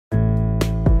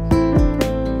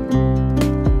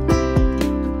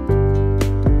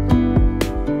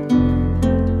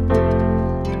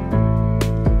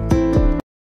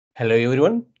Hello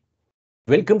everyone,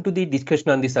 welcome to the discussion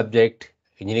on the subject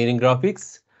Engineering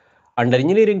Graphics. Under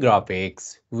Engineering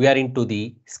Graphics, we are into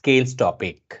the scales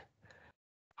topic.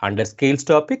 Under scales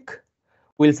topic,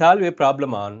 we'll solve a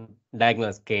problem on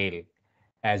diagonal scale.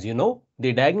 As you know,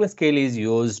 the diagonal scale is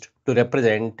used to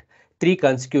represent three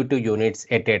consecutive units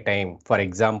at a time. For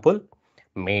example,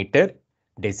 meter,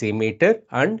 decimeter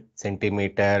and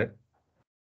centimeter,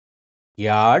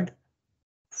 yard,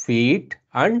 feet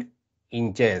and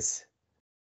inches.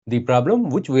 The problem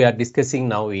which we are discussing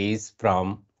now is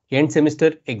from end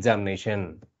semester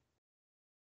examination.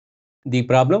 The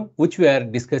problem which we are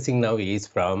discussing now is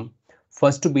from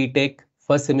first BTech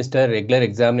first semester regular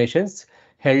examinations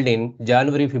held in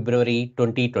January-February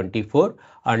 2024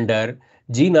 under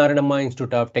G. Naranamma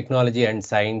Institute of Technology and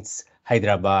Science,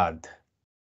 Hyderabad.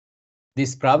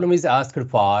 This problem is asked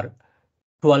for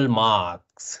 12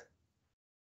 marks.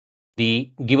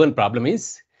 The given problem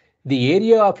is the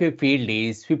area of a field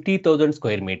is 50,000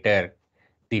 square meter.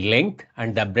 The length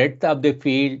and the breadth of the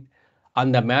field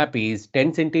on the map is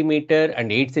 10 centimeter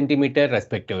and 8 centimeter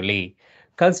respectively.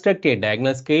 Construct a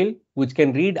diagonal scale which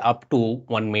can read up to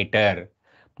 1 meter.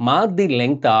 Mark the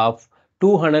length of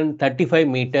 235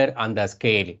 meter on the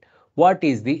scale. What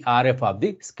is the RF of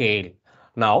the scale?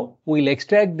 Now we'll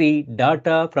extract the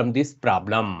data from this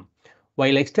problem.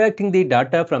 While extracting the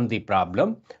data from the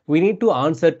problem, we need to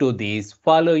answer to these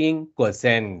following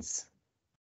questions.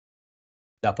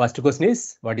 The first question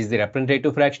is, what is the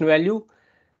representative fraction value?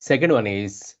 Second one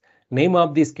is, name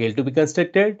of the scale to be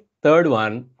constructed. Third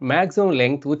one, maximum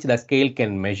length which the scale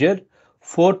can measure.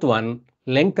 Fourth one,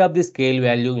 length of the scale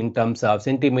value in terms of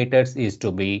centimeters is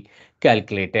to be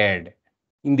calculated.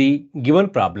 In the given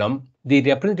problem, the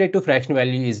representative fraction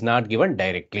value is not given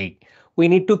directly. We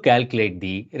need to calculate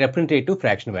the representative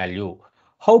fraction value.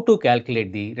 How to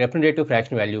calculate the representative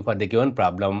fraction value for the given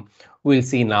problem, we'll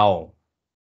see now.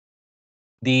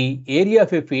 The area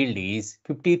of a field is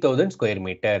 50,000 square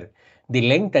meter. The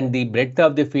length and the breadth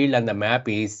of the field on the map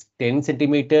is 10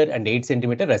 centimeter and 8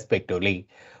 centimeter respectively.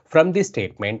 From this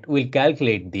statement, we'll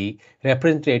calculate the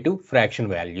representative fraction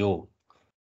value.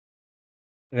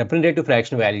 Representative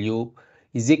fraction value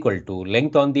is equal to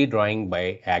length on the drawing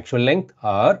by actual length,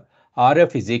 or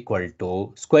RF is equal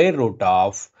to square root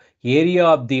of area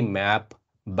of the map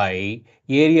by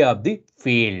area of the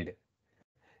field.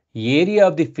 Area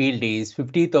of the field is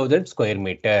 50,000 square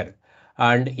meter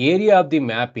and area of the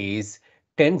map is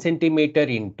 10 centimeter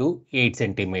into 8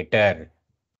 centimeter.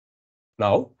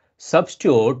 Now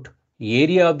substitute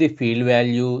area of the field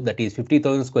value, that is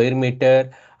 50,000 square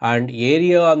meter, and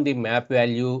area on the map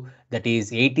value, that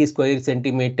is 80 square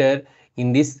centimeter,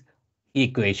 in this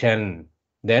equation.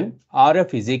 Then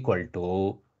RF is equal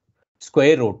to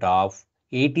square root of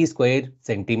 80 square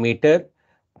centimeter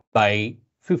by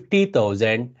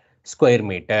 50,000 square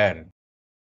meter.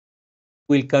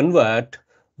 We'll convert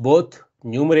both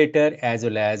numerator as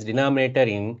well as denominator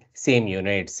in same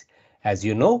units. As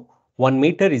you know, 1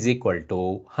 meter is equal to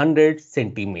 100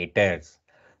 centimeters.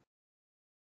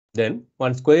 Then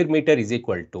 1 square meter is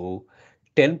equal to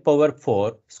 10 power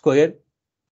 4 square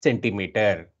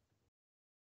centimeter.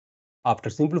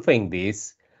 After simplifying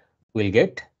this, we'll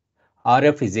get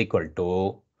RF is equal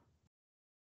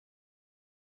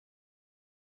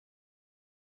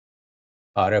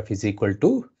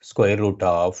to square root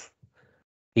of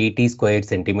 80 square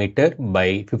centimeter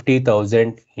by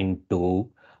 50,000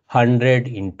 into 100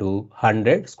 into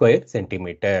 100 square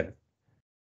centimeter.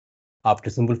 After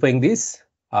simplifying this,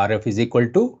 RF is equal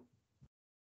to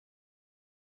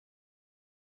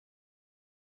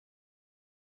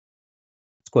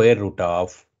square root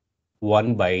of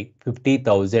 1 by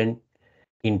 50,000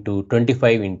 into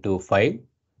 25 into 5,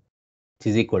 which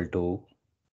is equal to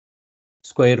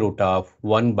square root of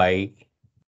 1 by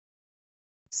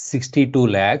 62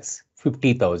 lakhs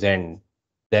 50,000.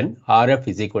 Then RF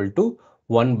is equal to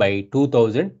 1 by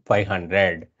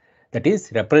 2,500. That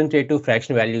is, representative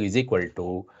fraction value is equal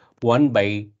to 1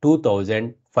 by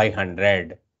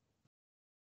 2,500.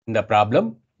 In the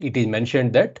problem, it is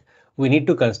mentioned that we need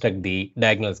to construct the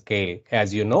diagonal scale.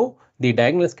 As you know, the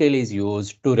diagonal scale is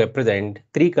used to represent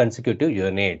three consecutive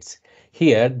units.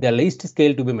 Here, the least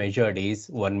scale to be measured is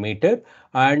 1 meter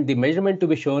and the measurement to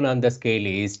be shown on the scale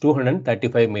is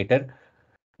 235 meter.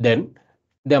 Then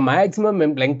the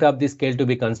maximum length of the scale to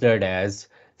be considered as,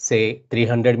 say,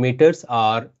 300 meters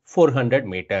or 400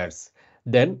 meters.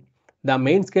 Then the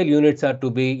main scale units are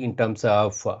to be in terms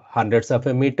of hundreds of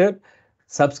a meter,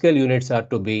 subscale units are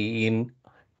to be in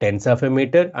tens of a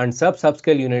meter, and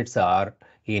subscale units are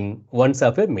in ones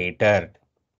of a meter.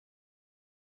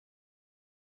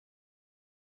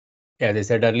 As I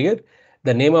said earlier,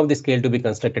 The name of the scale to be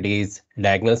constructed is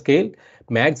diagonal scale.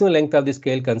 Maximum length of the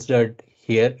scale considered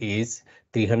here is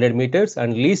 300 meters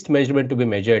and least measurement to be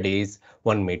measured is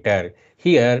 1 meter.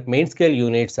 Here main scale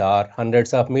units are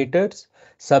hundreds of meters,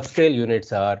 subscale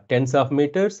units are tens of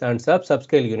meters and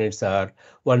subscale units are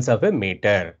ones of a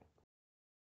meter.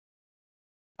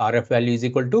 RF value is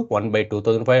equal to 1 by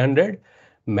 2500.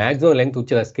 Maximum length which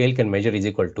the scale can measure is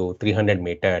equal to 300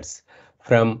 meters.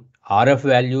 From RF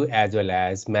value as well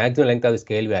as maximum length of the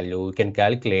scale value, we can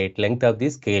calculate length of the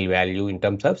scale value in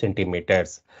terms of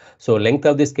centimeters. So length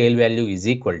of the scale value is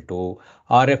equal to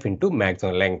RF into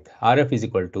maximum length. RF is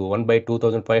equal to 1 by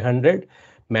 2500.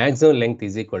 Maximum length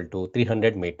is equal to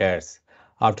 300 meters.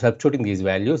 After substituting these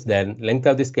values, then length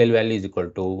of the scale value is equal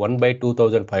to 1 by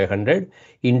 2500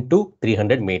 into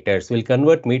 300 meters. We'll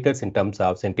convert meters in terms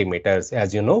of centimeters.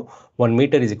 As you know, 1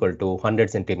 meter is equal to 100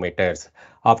 centimeters.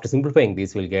 After simplifying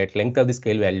this, we'll get length of the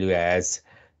scale value as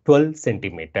 12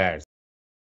 centimeters.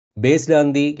 Based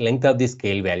on the length of the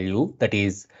scale value, that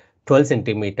is 12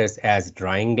 centimeters as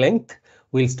drawing length,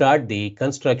 we'll start the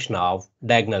construction of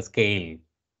diagonal scale.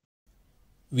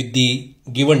 With the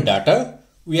given data,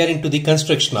 we are into the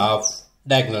construction of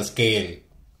diagonal scale.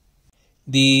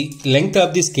 The length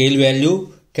of the scale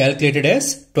value calculated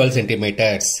as 12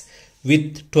 centimeters.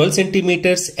 With 12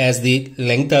 centimeters as the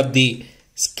length of the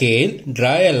scale,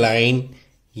 draw a line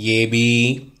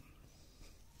AB.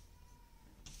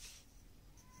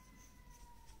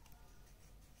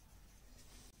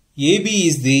 AB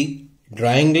is the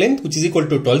drawing length which is equal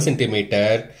to 12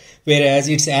 centimeter, whereas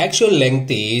its actual length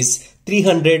is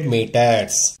 300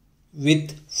 meters.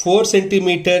 With 4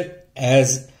 centimeter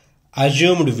as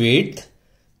assumed width,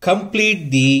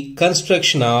 complete the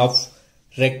construction of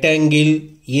rectangle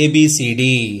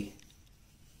ABCD.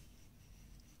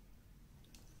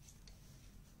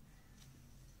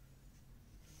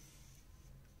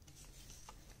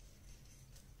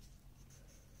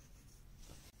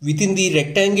 Within the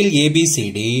rectangle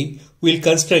ABCD, we will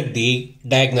construct the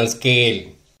diagonal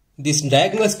scale. This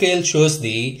diagonal scale shows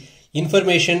the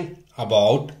information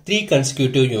about 3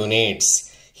 consecutive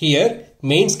units. Here,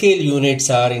 main scale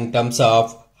units are in terms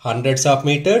of hundreds of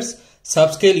meters,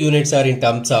 subscale units are in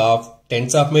terms of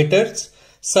tens of meters,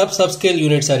 subscale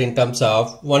units are in terms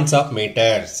of ones of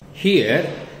meters. Here,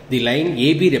 the line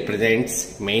AB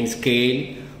represents main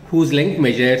scale whose length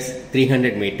measures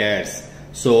 300 meters.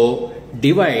 So,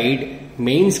 divide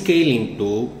main scale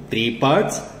into 3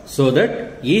 parts so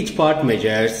that each part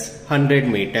measures 100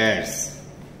 meters.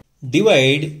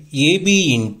 Divide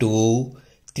AB into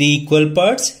 3 equal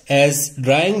parts as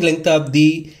drawing length of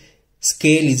the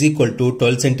scale is equal to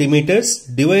 12 centimeters.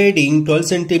 Dividing 12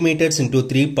 centimeters into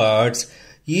 3 parts,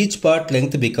 each part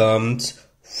length becomes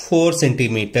 4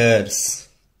 centimeters.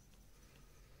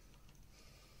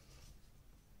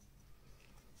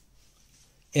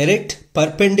 Erect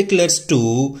perpendiculars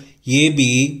to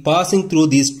AB passing through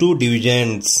these 2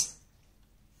 divisions.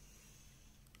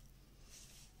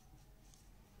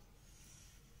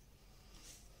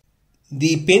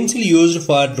 The pencil used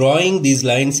for drawing these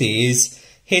lines is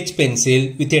H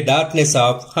pencil with a darkness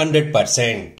of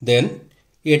 100%. Then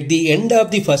at the end of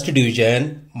the first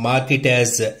division, mark it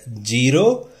as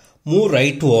 0, move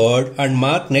rightward and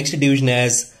mark next division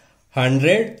as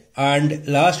 100 and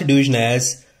last division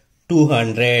as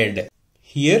 200.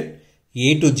 Here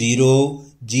A to 0,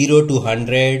 0 to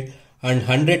 100 and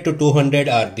 100 to 200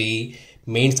 are the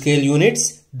main scale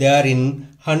units. They are in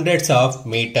hundreds of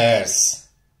meters.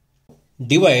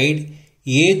 Divide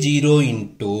A0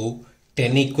 into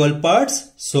 10 equal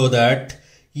parts so that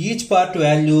each part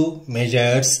value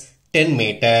measures 10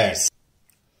 meters.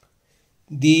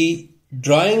 The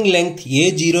drawing length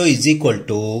A0 is equal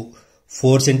to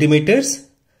 4 centimeters.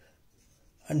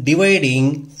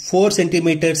 Dividing 4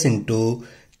 centimeters into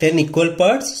 10 equal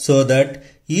parts so that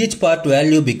each part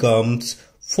value becomes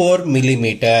 4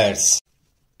 millimeters.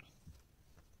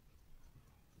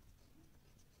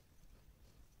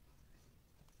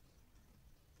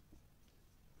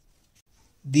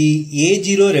 The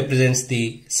A0 represents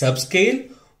the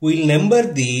subscale. We will number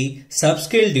the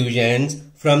subscale divisions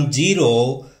from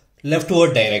 0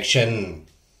 leftward direction.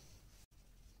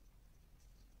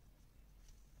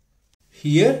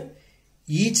 Here,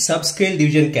 each subscale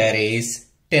division carries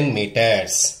 10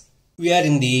 meters. We are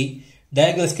in the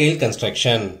diagonal scale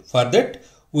construction. For that,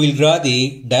 we will draw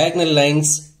the diagonal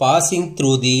lines passing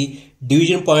through the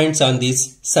division points on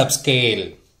this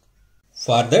subscale.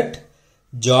 For that,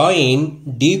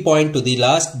 join D point to the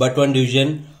last but one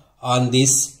division on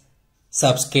this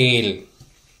subscale.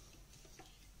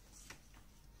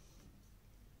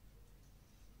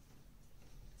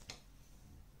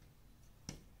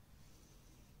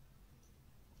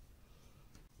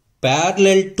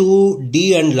 parallel to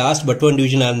D and last but one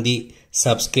division on the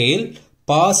subscale,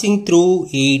 passing through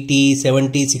 80,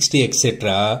 70, 60,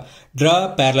 etc.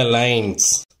 Draw parallel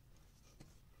lines.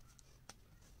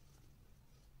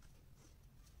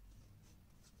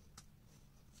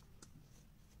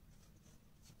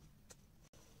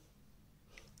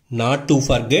 Not to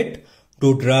forget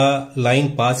to draw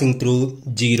line passing through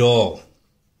 0.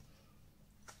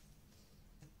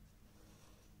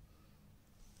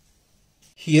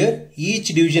 Here each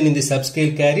division in the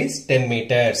subscale carries 10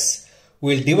 meters.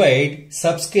 We will divide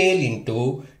subscale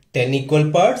into 10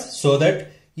 equal parts so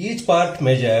that each part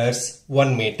measures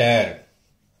 1 meter.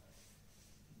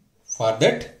 For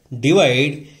that,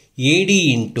 divide AD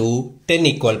into 10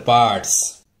 equal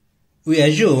parts. We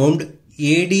assumed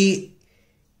AD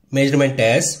measurement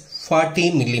as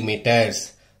 40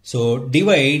 millimeters. So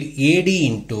divide AD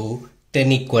into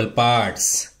 10 equal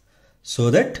parts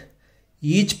so that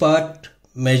each part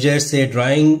measures a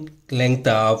drawing length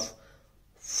of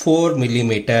 4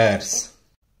 millimeters.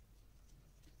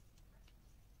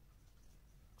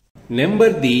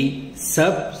 Number the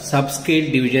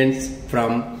subscale divisions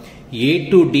from A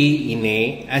to D in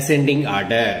a ascending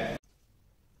order.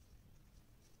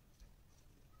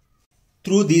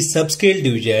 Through these subscale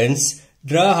divisions,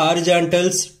 draw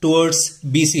horizontals towards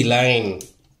BC line.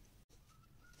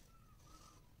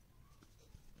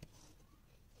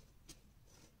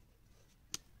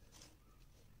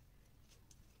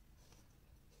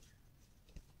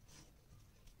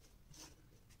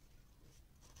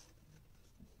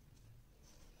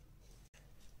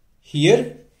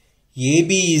 Here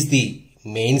AB is the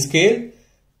main scale.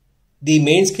 The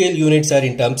main scale units are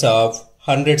in terms of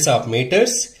hundreds of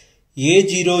meters.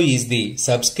 A0 is the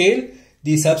subscale.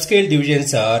 The subscale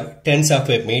divisions are tens of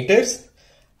meters.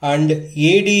 And AD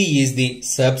is the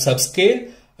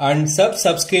subscale. And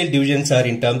subscale divisions are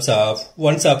in terms of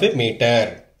ones of a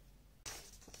meter.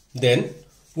 Then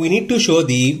we need to show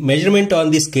the measurement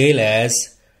on the scale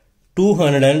as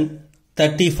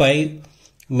 235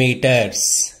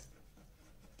 meters.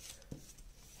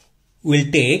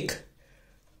 We'll take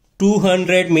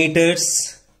 200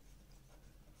 meters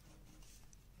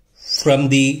from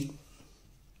the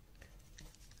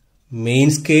main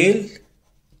scale,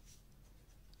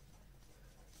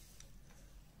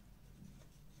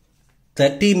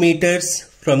 ,30 meters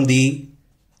from the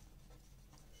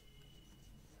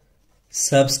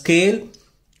subscale,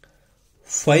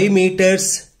 5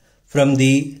 meters from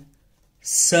the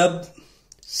subscale.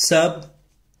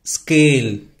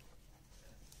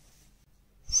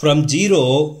 From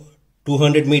 0,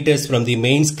 200 meters from the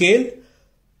main scale.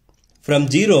 From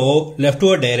 0,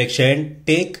 leftward direction,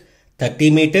 take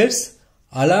 30 meters.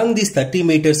 Along this 30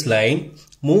 meters line,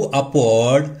 move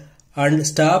upward and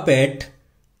stop at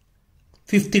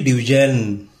 5th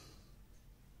division.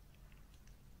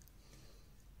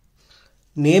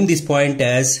 Name this point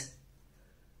as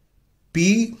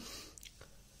P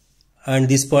and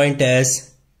this point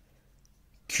as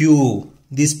Q.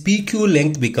 This PQ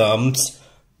length becomes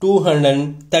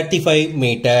 235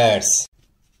 meters.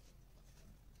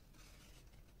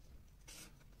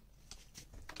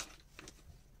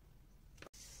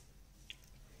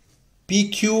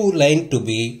 PQ line to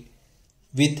be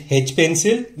with H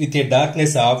pencil with a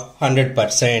darkness of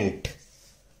 100%.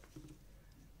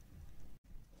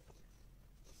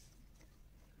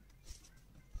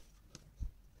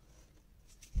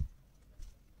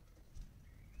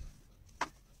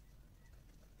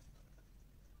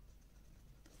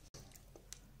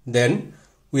 Then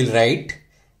we'll write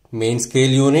main scale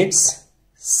units,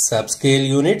 subscale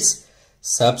units,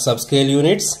 subscale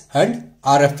units and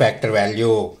RF factor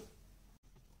value.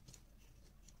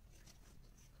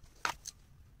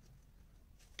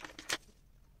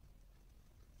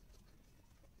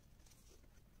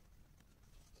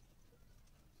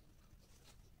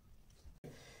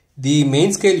 The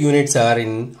main scale units are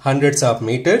in hundreds of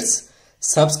meters,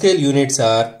 subscale units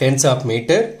are tens of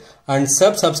meter and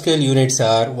subscale units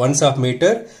are ones of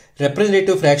meter.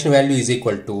 Representative fraction value is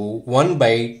equal to 1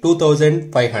 by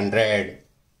 2500.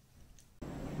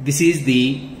 This is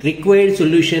the required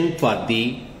solution for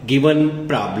the given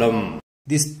problem.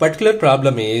 This particular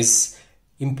problem is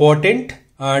important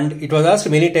and it was asked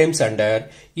many times under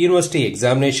university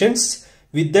examinations.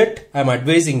 With that, I am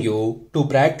advising you to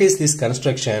practice this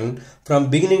construction from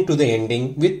beginning to the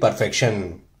ending with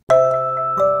perfection.